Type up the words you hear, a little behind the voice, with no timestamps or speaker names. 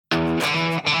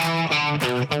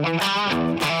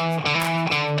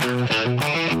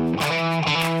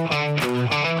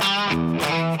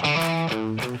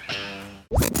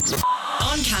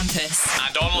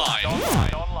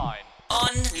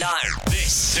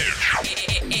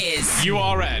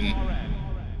URN.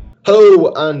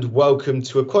 Hello and welcome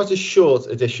to quite a short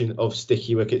edition of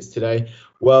Sticky Wickets today.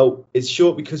 Well, it's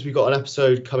short because we've got an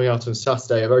episode coming out on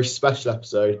Saturday, a very special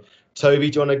episode. Toby,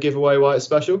 do you want to give away why it's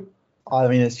special? I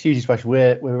mean, it's hugely special.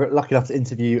 We're lucky enough to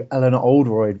interview Eleanor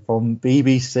Oldroyd from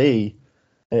BBC.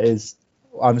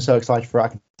 I'm so excited for it. I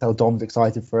can tell Dom's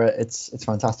excited for it. It's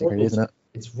fantastic, really, isn't it?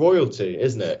 It's royalty,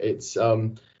 isn't it? It's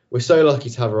we're so lucky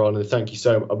to have her on, and thank you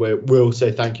so much. We'll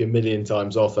say thank you a million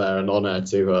times off air and on air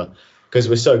to her because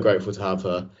we're so grateful to have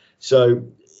her. So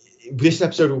this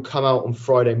episode will come out on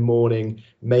Friday morning,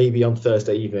 maybe on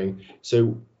Thursday evening.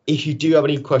 So if you do have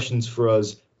any questions for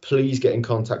us, please get in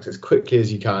contact as quickly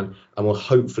as you can, and we'll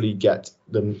hopefully get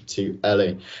them to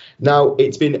Ellie. Now,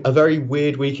 it's been a very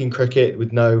weird week in cricket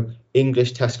with no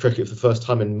English Test cricket for the first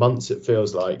time in months, it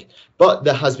feels like. But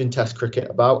there has been Test cricket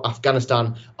about.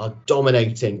 Afghanistan are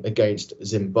dominating against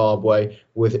Zimbabwe,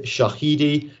 with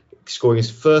Shahidi scoring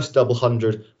his first double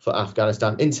hundred for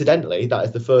Afghanistan. Incidentally, that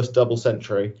is the first double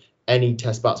century any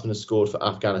Test batsman has scored for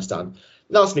Afghanistan.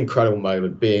 That's an incredible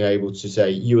moment, being able to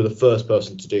say you were the first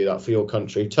person to do that for your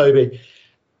country. Toby,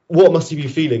 what must you be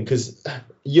feeling? Because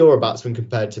you're a batsman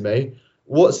compared to me.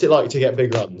 What's it like to get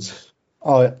big runs?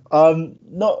 Not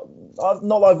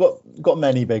that I've got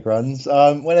many big runs.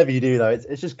 Whenever you do, though,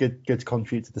 it's just good to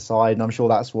contribute to the side, and I'm sure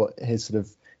that's what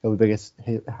he'll be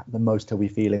the most he'll be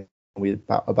feeling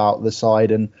about the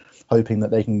side, and hoping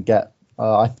that they can get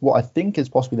what I think is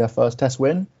possibly their first Test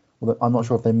win. I'm not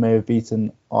sure if they may have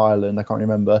beaten Ireland. I can't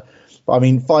remember. But I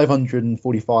mean,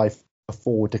 545 for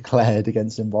 4 declared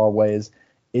against Zimbabwe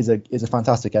is a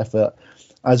fantastic effort,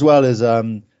 as well as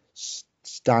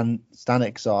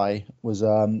Stanikzai was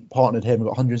partnered him and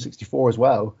got 164 as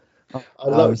well. I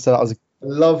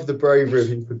love the bravery of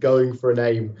him for going for a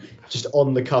name just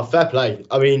on the cuff. Fair play.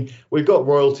 I mean, we've got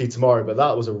royalty tomorrow, but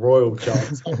that was a royal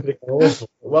chance. Awful.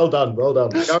 Well done.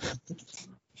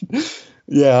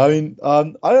 Yeah, I mean,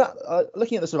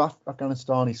 looking at the sort of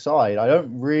Afghanistani side, I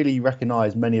don't really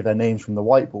recognise many of their names from the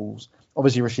white balls.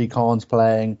 Obviously, Rashid Khan's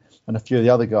playing and a few of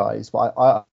the other guys, but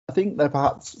I think they're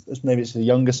perhaps maybe it's the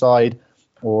younger side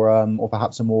or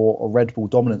perhaps a more red ball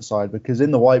dominant side, because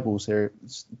in the white balls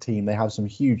team they have some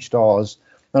huge stars,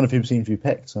 none of whom seem to be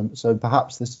picked. So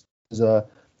perhaps this is a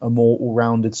more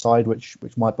all-rounded side, which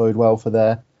might bode well for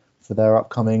their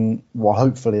upcoming. Well,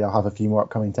 hopefully they'll have a few more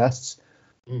upcoming tests.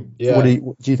 Yeah. What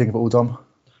do you think of it all, Dom?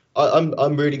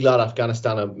 I'm really glad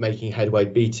Afghanistan are making headway,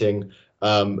 beating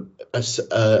a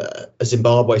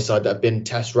Zimbabwe side that have been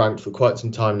Test ranked for quite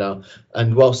some time now.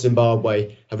 And whilst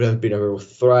Zimbabwe have never been a real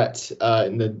threat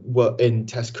in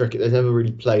Test cricket, they've never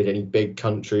really played any big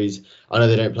countries. I know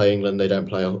they don't play England, they don't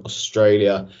play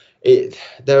Australia.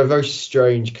 They're a very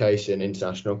strange case in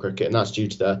international cricket, and that's due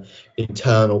to their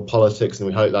internal politics, and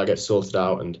we hope that gets sorted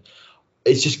out. And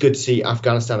it's just good to see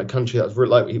Afghanistan, a country that's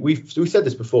like we said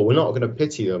this before. We're not going to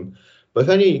pity them, but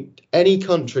if any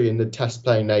country in the Test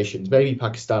playing nations, maybe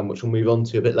Pakistan, which we'll move on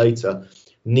to a bit later,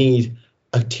 need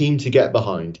a team to get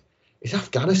behind, it's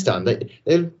Afghanistan.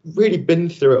 They've really been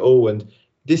through it all, and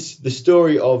the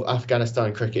story of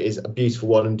Afghanistan cricket is a beautiful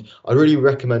one. And I really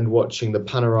recommend watching the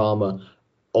panorama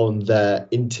on their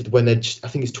when they're I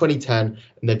think it's 2010,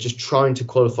 and they're just trying to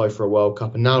qualify for a World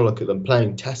Cup, and now look at them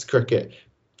playing Test cricket,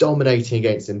 dominating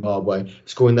against Zimbabwe,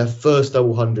 scoring their first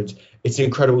double hundreds. It's an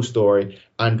incredible story,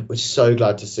 and we're so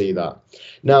glad to see that.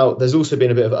 Now, there's also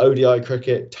been a bit of ODI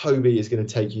cricket. Toby is going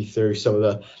to take you through some of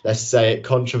the, let's say it,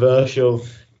 controversial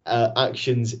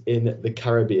actions in the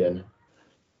Caribbean.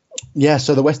 Yeah,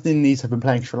 so the West Indies have been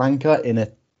playing Sri Lanka in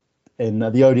the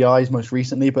ODIs most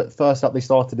recently, but first up they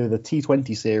started with the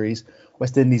T20 series.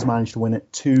 West Indies managed to win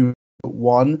it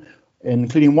 2-1.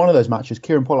 Including one of those matches,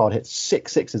 Kieran Pollard hit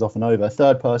 6 sixes off and over,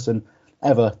 third person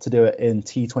ever to do it in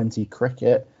T20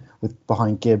 cricket,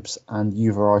 behind Gibbs and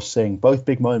Yuvraj Singh. Both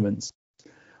big moments.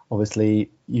 Obviously,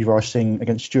 Yuvraj Singh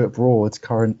against Stuart Broad,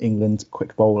 current England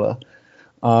quick bowler.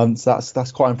 So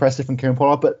that's quite impressive from Kieran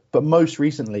Pollard. But most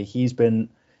recently, he's been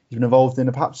involved in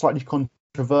a perhaps slightly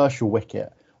controversial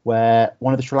wicket where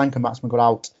one of the Sri Lankan batsmen got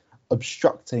out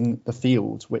obstructing the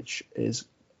field, which is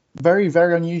very,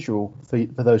 very unusual for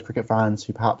those cricket fans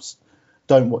who perhaps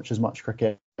don't watch as much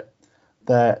cricket.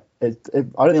 I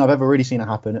don't think I've ever really seen it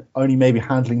happen. Only maybe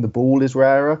handling the ball is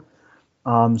rarer.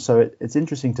 So it's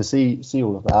interesting to see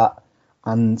all of that.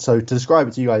 And so to describe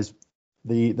it to you guys,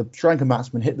 the Sri Lankan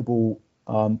batsman hit the ball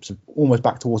sort of almost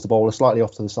back towards the bowler, slightly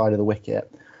off to the side of the wicket,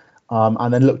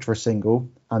 and then looked for a single.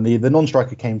 And the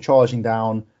non-striker came charging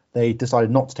down. They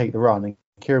decided not to take the run, and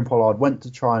Kieran Pollard went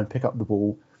to try and pick up the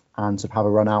ball and sort of have a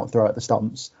run out, throw at the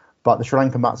stumps. But the Sri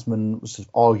Lankan batsman was sort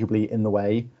of arguably in the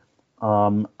way.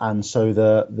 and so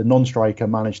the non-striker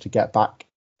managed to get back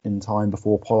in time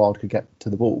before Pollard could get to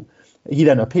the ball. He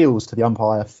then appeals to the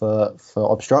umpire for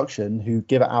obstruction, who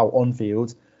give it out on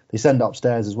field. They send it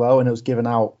upstairs as well, and it was given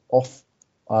out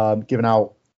by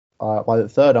the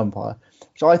third umpire,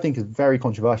 which I think is very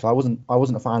controversial. I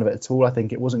wasn't a fan of it at all. I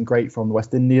think it wasn't great from the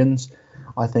West Indians.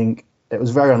 I think it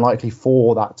was very unlikely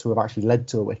for that to have actually led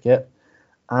to a wicket.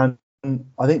 And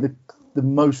I think the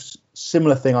most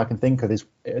similar thing I can think of is,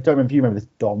 I don't remember if you remember this,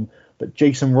 Dom, but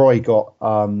Jason Roy got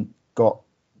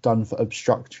done for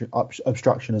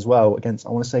obstruction as well against,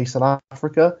 I want to say, South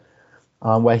Africa,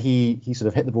 where he sort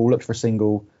of hit the ball, looked for a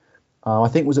single. I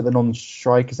think was it the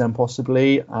non-strikers then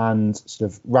possibly, and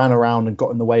sort of ran around and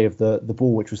got in the way of the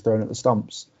ball which was thrown at the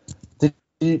stumps. Did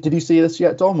you see this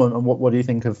yet, Dom? And what do you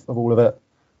think of all of it?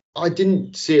 I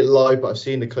didn't see it live, but I've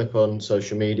seen the clip on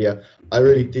social media. I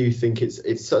really do think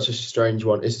it's such a strange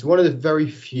one. It's one of the very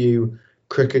few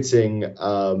cricketing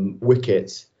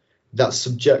wickets that's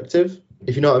subjective,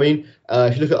 if you know what I mean.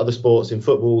 If you look at other sports, in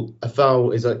football, a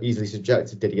foul is easily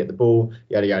subjective. Did he get the ball?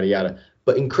 Yada, yada, yada.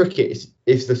 But in cricket,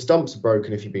 if the stumps are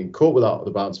broken, if you've been caught without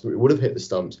the bounce, it would have hit the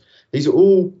stumps. These are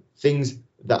all things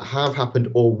that have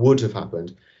happened or would have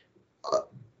happened.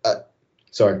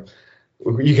 Sorry,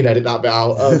 you can edit that bit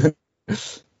out.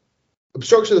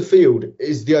 Obstruction of the field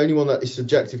is the only one that is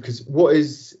subjective, because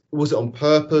was it on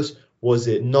purpose? Was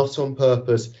it not on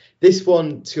purpose? This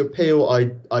one, to appeal,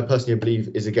 I personally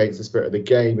believe is against the spirit of the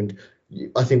game, and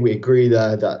I think we agree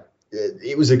there that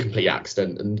it was a complete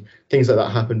accident and things like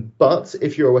that happen. But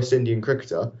if you're a West Indian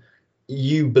cricketer,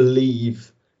 you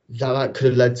believe that could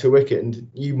have led to a wicket, and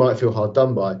you might feel hard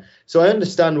done by. So I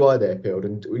understand why they appealed,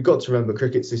 and we've got to remember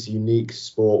cricket's this unique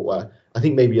sport where I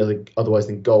think maybe otherwise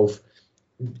than golf,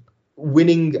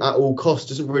 winning at all costs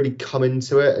doesn't really come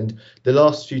into it. And the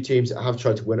last few teams that have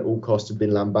tried to win at all costs have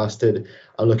been lambasted.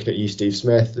 I'm looking at you, Steve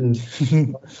Smith, and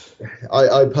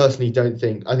I personally don't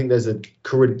think. I think there's a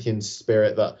Corinthian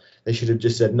spirit that they should have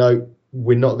just said, no,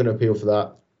 we're not going to appeal for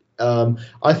that.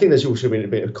 I think there's also been a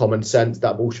bit of common sense.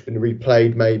 That ball should have been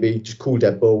replayed, maybe just call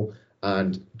dead ball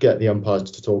and get the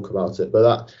umpires to talk about it.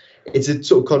 But it's a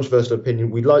sort of controversial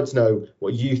opinion. We'd like to know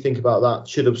what you think about that.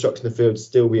 Should obstruction of the field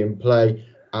still be in play?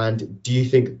 And do you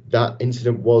think that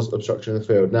incident was obstruction of the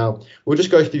field? Now, we'll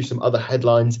just go through some other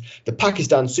headlines. The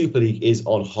Pakistan Super League is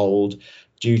on hold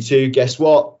due to, guess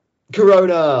what?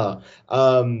 Corona.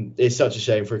 It's such a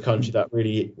shame for a country that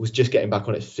really was just getting back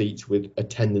on its feet with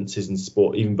attendances in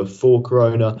sport even before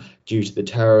Corona due to the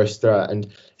terrorist threat. And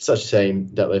it's such a shame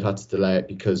that they've had to delay it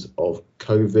because of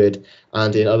COVID.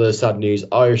 And in other sad news,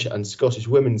 Irish and Scottish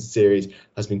women's series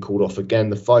has been called off again.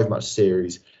 The 5-match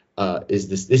series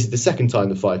this is the second time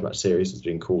the 5-match series has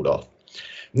been called off.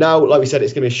 Now, like we said,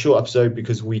 it's going to be a short episode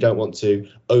because we don't want to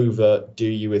overdo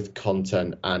you with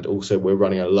content, and also we're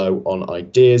running low on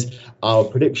ideas. Our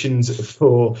predictions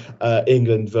for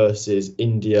England versus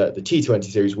India, the T20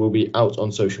 series, will be out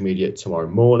on social media tomorrow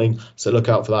morning, so look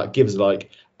out for that. Give us a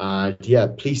like, and yeah,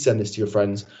 please send this to your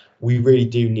friends. We really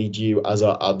do need you as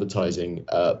our advertising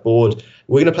board.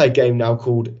 We're going to play a game now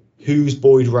called Who's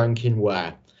Boyd Ranking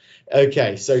Where?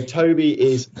 Okay, so Toby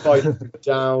is 5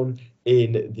 down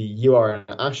in the URN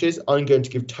Ashes. I'm going to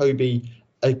give Toby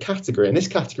a category, and this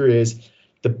category is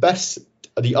the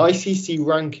ICC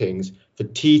rankings for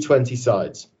T20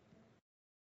 sides.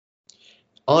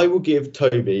 I will give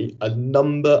Toby a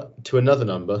number to another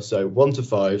number, so 1 to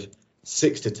 5,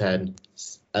 6 to 10,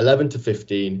 11 to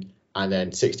 15, and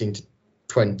then 16 to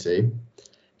 20.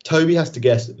 Toby has to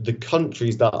guess the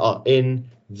countries that are in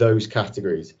those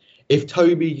categories. If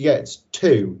Toby gets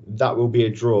 2, that will be a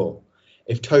draw.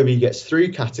 If Toby gets 3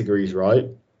 categories right,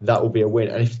 that will be a win.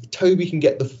 And if Toby can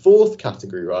get the 4th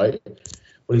category right,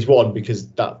 well, he's won, because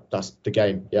that's the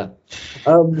game. Yeah.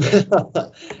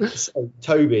 So,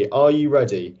 Toby, are you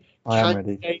ready? I am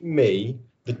ready. Can you name me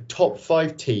the top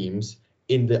 5 teams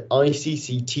in the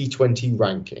ICC T20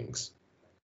 rankings?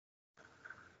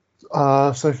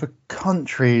 So for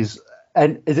countries,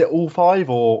 and is it all 5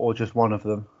 or just one of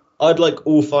them? I'd like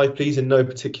all 5, please, in no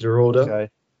particular order. Okay.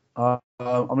 I'm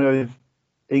going to go with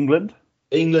England.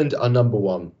 England are number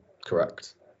 1,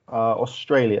 correct.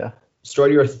 Australia.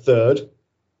 Australia are 3rd.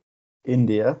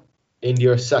 India.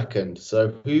 India are 2nd.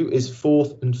 So who is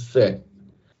 4th and 5th?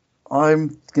 I'm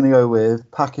going to go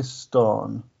with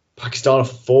Pakistan. Pakistan are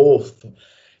 4th.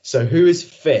 So who is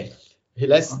 5th?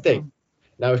 Let's think.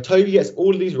 Now, if Toby gets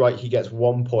all of these right, he gets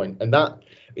 1 point. And that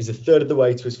is a third of the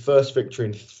way to his first victory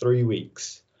in 3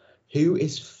 weeks. Who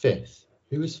is 5th?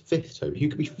 Who is 5th, Toby? Who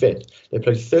could be 5th? They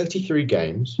played 33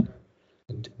 games,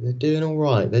 and they're doing all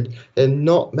right. They're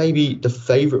not maybe the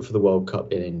favourite for the World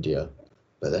Cup in India.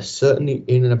 but they're certainly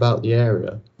in and about the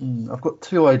area. I've got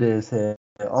two ideas here,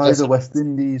 either West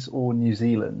Indies or New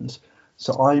Zealand.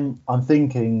 So I'm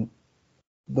thinking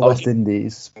the West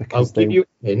Indies because I'll give you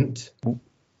a hint.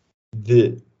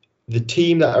 The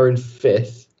team that are in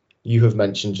 5th, you have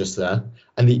mentioned just there,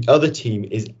 and the other team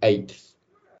is 8th.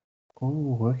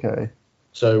 Oh, okay.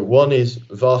 So one is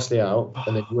vastly out,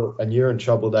 and then you're in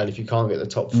trouble then if you can't get the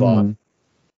top 5.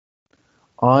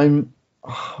 I'm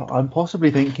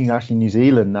possibly thinking actually New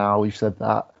Zealand now we've said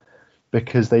that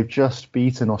because they've just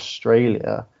beaten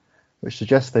Australia, which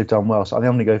suggests they've done well. So I think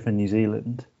I'm going to go for New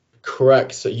Zealand.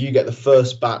 Correct. So you get the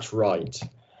first batch right.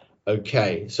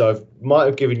 Okay. So I might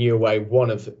have given you away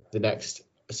one of the next.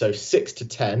 So 6 to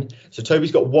 10. So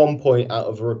Toby's got 1 point out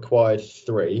of a required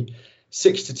 3.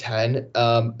 6 to 10.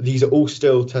 These are all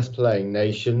still test playing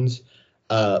nations.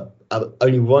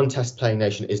 Only one test playing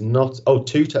nation is not. Oh,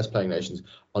 2 test playing nations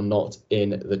are not in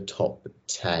the top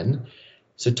 10.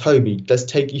 So Toby, let's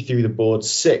take you through the board.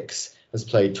 6 has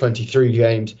played 23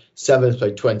 games. 7 has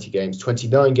played 20 games.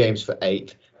 29 games for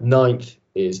 8th. 9th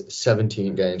is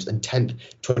 17 games, and 10th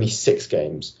 26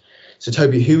 games. So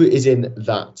Toby, who is in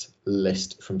that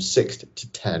list from 6th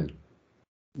to 10?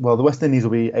 Well, the West Indies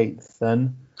will be 8th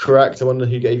then. Correct. I wonder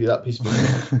who gave you that piece of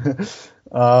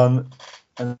information.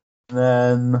 And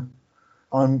then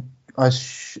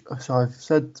so I've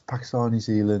said Pakistan, New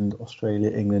Zealand,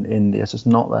 Australia, England, India. So it's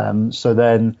not them. So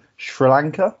then Sri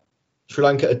Lanka. Sri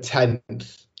Lanka at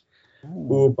 10th.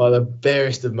 Ooh, by the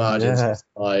barest of margins. Yeah.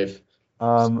 5.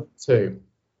 2.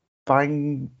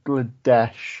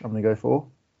 Bangladesh, I'm going to go for.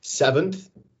 7th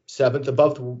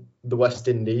above the West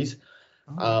Indies.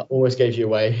 Almost gave you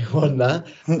away on that.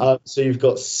 So you've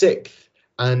got 6th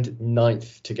and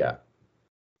 9th to get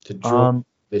to draw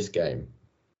this game.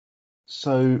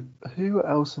 So who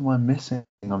else am I missing?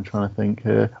 I'm trying to think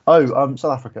here. Oh,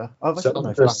 South Africa. South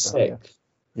Africa 6th.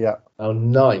 Yeah. Now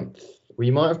 9th.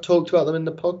 We might have talked about them in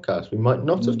the podcast. We might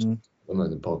not have talked about them in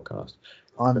the podcast.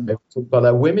 Maybe we talked about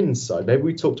their women's side. Maybe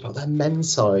we talked about their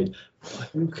men's side.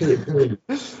 Who could it be?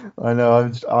 I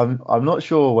know. I'm not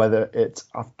sure whether it's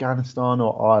Afghanistan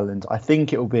or Ireland. I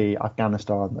think it will be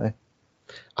Afghanistan though.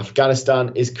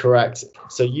 Afghanistan is correct.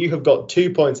 So you have got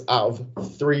 2 points out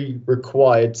of 3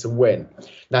 required to win.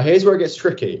 Now here's where it gets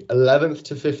tricky. 11th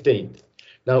to 15th.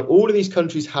 Now all of these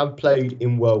countries have played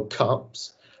in World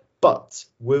Cups, but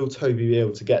will Toby be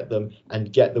able to get them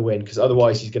and get the win? Because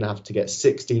otherwise he's going to have to get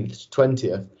 16th to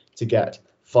 20th to get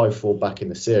 5-4 back in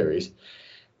the series.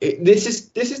 This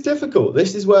is difficult.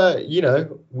 This is where,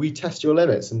 we test your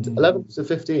limits. And 11th to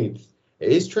 15th,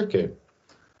 it is tricky.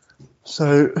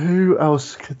 So who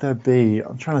else could there be?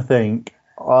 I'm trying to think.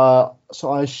 So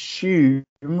I assume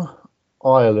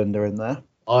Ireland are in there.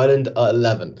 Ireland at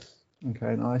 11th.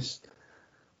 Okay, nice.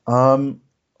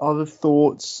 Other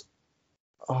thoughts?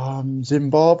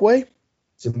 Zimbabwe.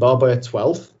 Zimbabwe at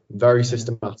 12th. Very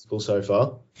systematical so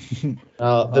far.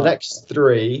 The next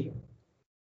 3.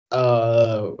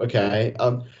 Okay.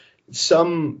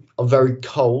 Some are very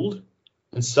cold,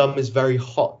 and some is very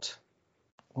hot.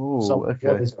 Oh, okay.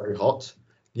 One is very hot.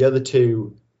 The other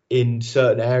 2, in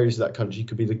certain areas of that country,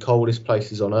 could be the coldest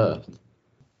places on Earth.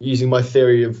 Using my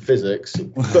theory of physics,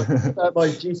 but my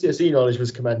GCSE knowledge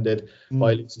was commended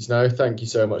by Lucy Snow. Thank you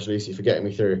so much, Lucy, for getting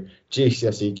me through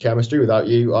GCSE chemistry. Without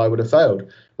you, I would have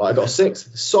failed. But I got a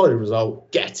 6, solid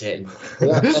result. Get in.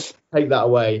 Take that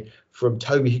away from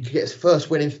Toby, who could get his first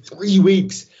win in 3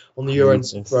 weeks on the Euro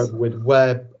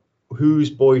with who's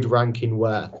Boyd ranking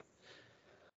where.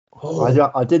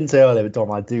 Oh. I didn't say earlier, but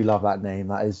Dom, I do love that name.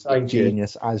 That is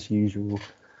genius as usual.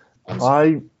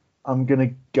 I'm going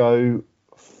to go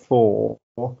for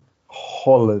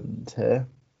Holland here.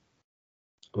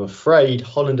 I'm afraid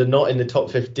Holland are not in the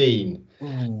top 15.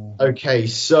 Okay,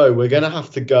 so we're going to have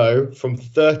to go from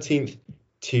 13th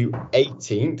to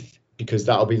 18th because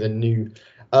that'll be the new...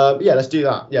 let's do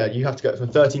that. Yeah, you have to go from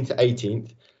 13th to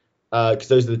 18th because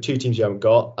those are the 2 teams you haven't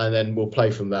got, and then we'll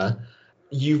play from there.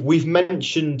 We've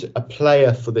mentioned a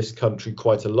player for this country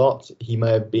quite a lot. He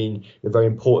may have been a very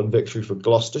important victory for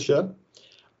Gloucestershire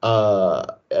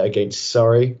against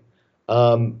Surrey.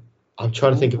 I'm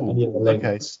trying to think of any other link.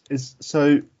 Okay,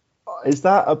 is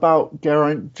that about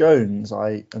Geraint Jones?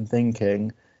 I am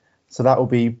thinking. So that will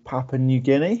be Papua New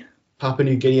Guinea. Papua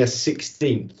New Guinea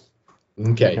 16th.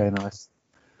 Okay. Okay, nice.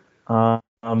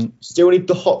 Still need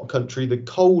the hot country, the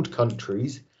cold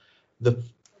countries, the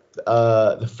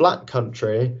flat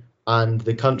country, and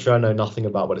the country I know nothing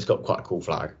about, but it's got quite a cool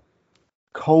flag.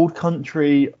 Cold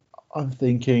country, I'm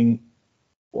thinking,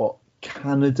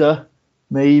 Canada,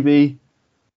 maybe,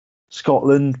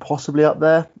 Scotland, possibly up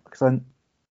there, because I'm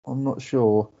not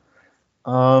sure.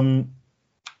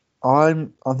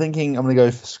 I'm thinking I'm going to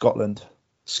go for Scotland.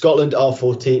 Scotland are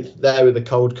 14th. There with the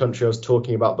cold country I was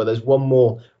talking about, but there's one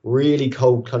more really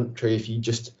cold country if you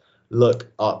just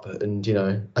look up and,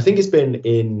 I think it's been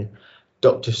in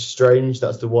Doctor Strange.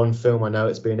 That's the one film I know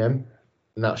it's been in,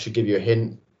 and that should give you a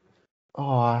hint.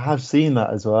 Oh, I have seen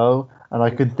that as well, and I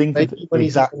can think of Maybe the when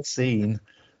he's exact scene.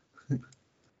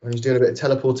 doing a bit of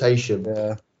teleportation.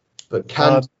 Yeah. But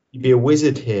can you be a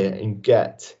wizard here and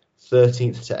get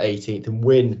 13th to 18th and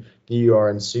win the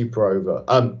URN Super Over?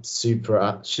 Super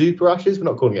Ashes? We're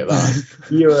not calling it that.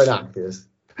 URN Ashes.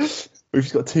 We've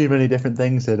just got too many different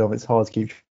things here, Dom. It's hard to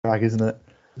keep track, isn't it?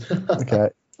 Okay.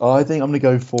 I think I'm going to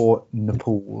go for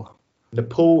Nepal.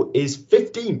 Nepal is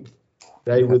 15th.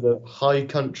 They were the high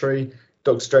country.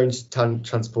 Doctor Strange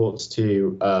transports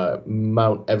to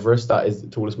Mount Everest. That is the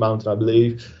tallest mountain, I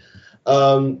believe.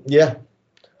 Yeah.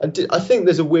 I think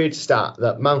there's a weird stat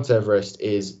that Mount Everest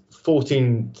is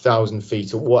 14,000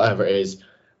 feet or whatever it is,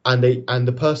 and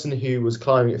the person who was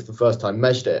climbing it for the first time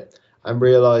measured it and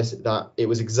realised that it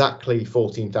was exactly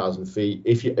 14,000 feet.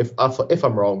 If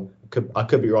I'm wrong, I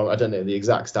could be wrong. I don't know the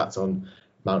exact stats on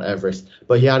Mount Everest,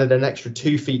 but he added an extra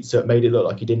 2 feet, so it made it look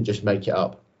like he didn't just make it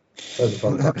up. That was a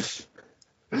fun fact.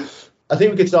 I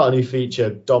think we could start a new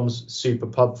feature, Dom's Super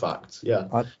Pub Facts. Yeah,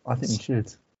 I think we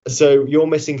should. So you're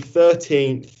missing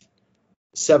 13th,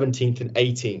 17th, and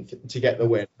 18th to get the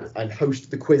win and host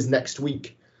the quiz next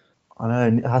week. I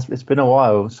know, it's been a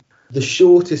while. The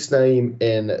shortest name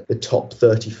in the top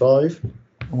 35.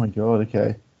 Oh my god,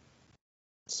 okay.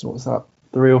 So what's that?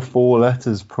 3 or 4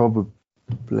 letters,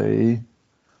 probably.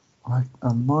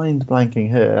 I'm mind blanking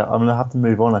here. I'm going to have to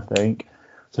move on, I think.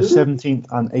 So 17th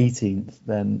and 18th,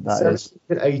 then that 17th is. 17th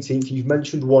and 18th, you've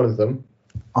mentioned one of them.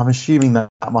 I'm assuming that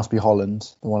must be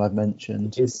Holland, the one I've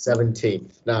mentioned. Is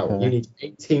 17th. Now, You need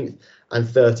 18th and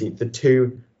 13th, the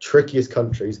two trickiest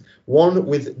countries. One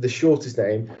with the shortest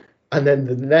name, and then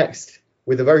the next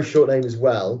with a very short name as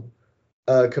well.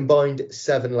 Combined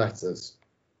 7 letters.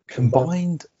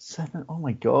 Combined 7? Oh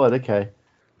my god, okay.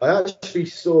 I actually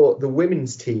saw the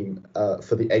women's team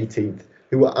for the 18th,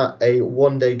 who were at a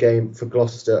one-day game for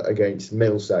Gloucester against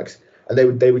Middlesex. And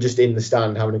they were just in the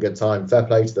stand having a good time. Fair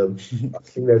play to them. I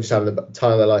think they were just having the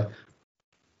time of their life.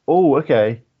 Oh,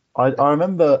 okay. I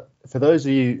remember, for those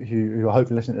of you who are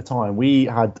hopefully listening at the time, we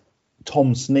had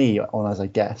Tom Snee on as a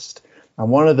guest. And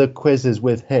one of the quizzes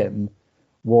with him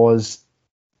was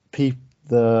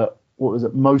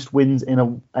most wins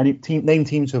in any team. Name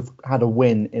teams who have had a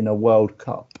win in a World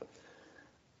Cup.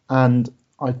 And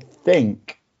I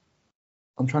think,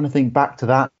 I'm trying to think back to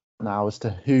that now as to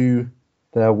who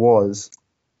there was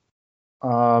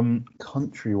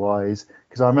country-wise,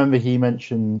 because I remember he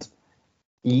mentioned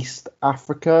East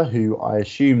Africa, who I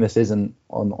assume this isn't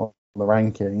on the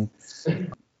ranking.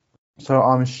 So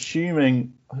I'm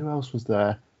assuming, who else was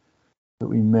there that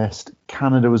we missed?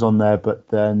 Canada was on there, but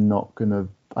they're not going to,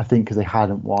 I think, because they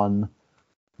hadn't won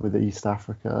with East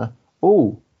Africa.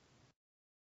 Oh,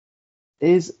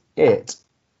 is it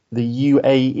the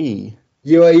UAE?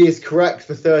 UAE is correct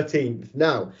for 13th.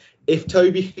 Now, if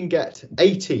Toby can get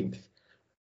 18th,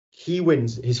 he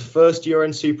wins his first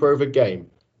URN Super Over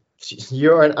game,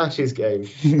 URN Ashes game,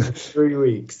 in 3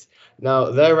 weeks.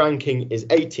 Now, their ranking is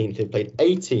 18th. They've played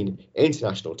 18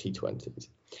 international T20s,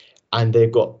 and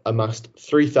they've got amassed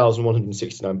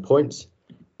 3,169 points.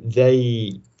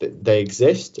 They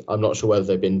exist. I'm not sure whether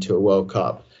they've been to a World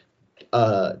Cup.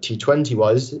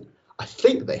 T20-wise, I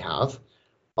think they have.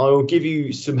 I will give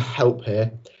you some help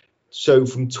here. So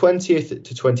from 20th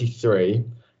to 23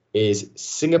 is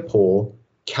Singapore,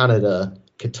 Canada,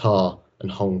 Qatar,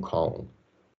 and Hong Kong.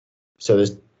 So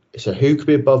who could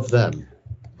be above them?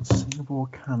 Singapore,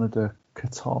 Canada,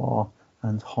 Qatar,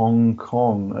 and Hong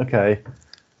Kong. Okay.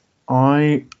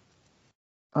 Can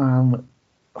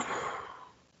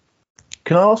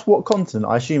I ask what continent?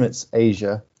 I assume it's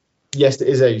Asia. Yes, it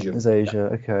is Asia. It's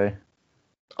Asia, okay.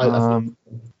 I mean,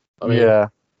 yeah.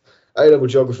 A-level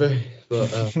geography.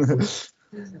 But,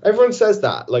 everyone says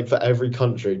that, like, for every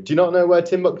country. Do you not know where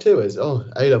Timbuktu is? Oh,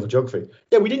 A-level geography.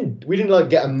 Yeah, we didn't like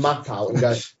get a map out and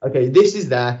go, okay, this is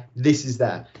there, this is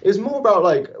there. It was more about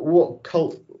like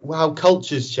how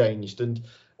cultures changed and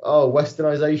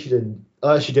westernization. And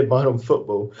I actually did mine on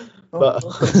football, but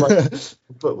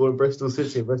football in Bristol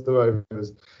City and Bristol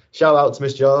Rovers. Shout out to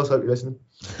Miss Giles, hope you're listening.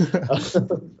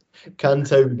 Can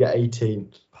Toby get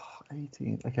 18th?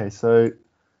 18th. Okay, so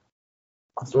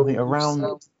I think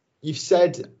around. You've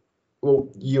said, well,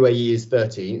 UAE is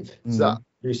 13th, so that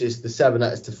reduces the 7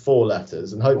 letters to 4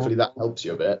 letters, and hopefully that helps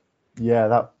you a bit. Yeah,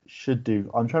 that should do.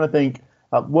 I'm trying to think.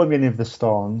 That won't be any of the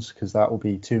stans because that will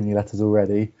be too many letters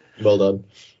already. Well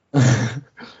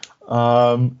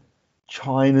done.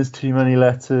 China's too many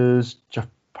letters.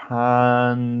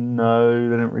 Japan, no,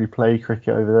 they don't really play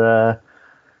cricket over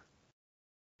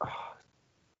there.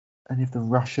 Any of the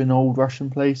old Russian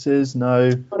places? No.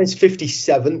 It's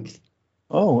 57th.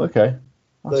 Oh, okay.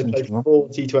 That's They play interesting. 4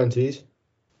 T20s.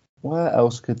 Where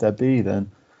else could there be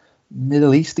then?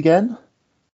 Middle East again?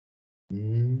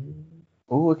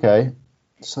 Oh, okay.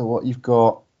 So what you've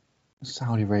got?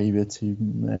 Saudi Arabia, too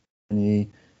many.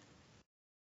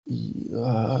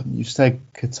 You said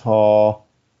Qatar,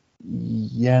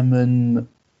 Yemen.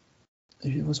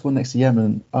 Who was one next to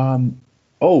Yemen?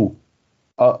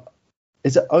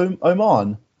 Is it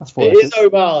Oman? That's It is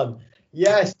Oman.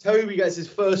 Yes, Toby gets his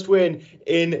first win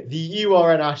in the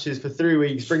URN Ashes for 3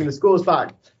 weeks, bringing the scores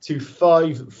back to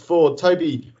 5-4.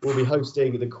 Toby will be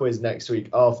hosting the quiz next week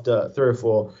after 3 or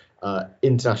 4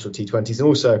 international T20s, and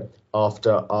also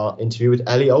after our interview with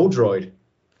Ellie Oldroyd.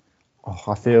 Oh,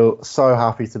 I feel so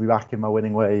happy to be back in my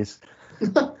winning ways.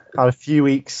 Had a few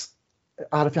weeks,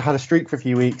 had a streak for a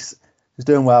few weeks, was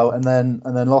doing well, and then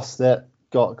lost it.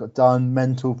 Got done.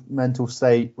 Mental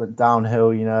state went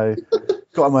downhill.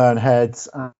 Got in my own head,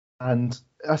 and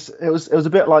it was a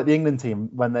bit like the England team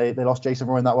when they lost Jason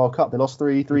Roy in that World Cup. They lost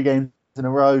three games in a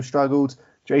row, struggled.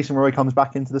 Jason Roy comes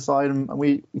back into the side, and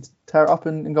we tear it up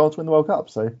and go on to win the World Cup.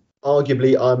 So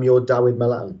arguably, I'm your Dawid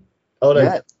Malan. Oh no,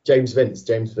 yeah. James Vince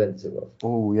it was.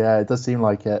 Oh yeah, it does seem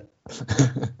like it.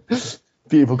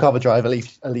 Beautiful cover drive. At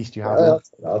least you have it.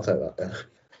 I'll take that. Yeah.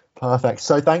 Perfect.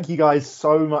 So thank you guys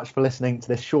so much for listening to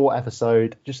this short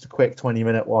episode. Just a quick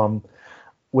 20-minute one.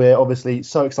 We're obviously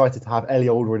so excited to have Ellie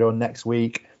Oldroyd on next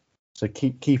week. So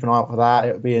keep an eye out for that.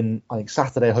 It'll be in, I think,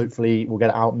 Saturday. Hopefully we'll get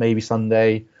it out maybe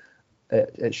Sunday.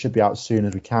 It should be out as soon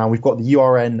as we can. We've got the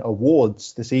URN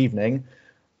Awards this evening,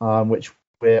 which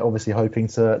we're obviously hoping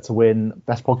to win.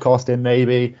 Best podcasting,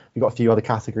 maybe. We've got a few other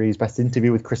categories. Best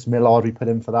interview with Chris Millard, we put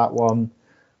in for that one.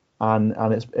 And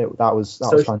that was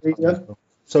fantastic. Media.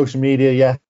 Social media,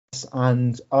 yes.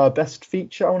 And best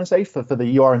feature, I want to say, for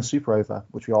the URN Super Over,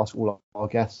 which we ask all our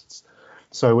guests.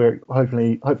 So we're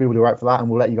hopefully we'll do right for that, and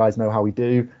we'll let you guys know how we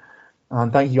do.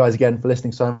 And thank you guys again for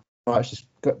listening so much. Just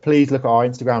please look at our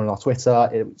Instagram and our Twitter.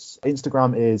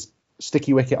 Instagram is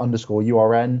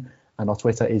stickywicket_URN, and our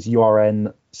Twitter is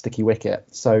URN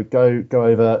stickywicket. So go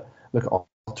over, look at our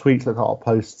tweets, look at our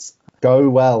posts. Go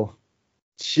well.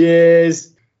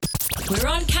 Cheers. We're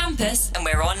on campus and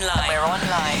we're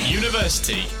online.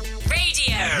 University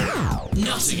Radio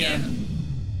Nottingham.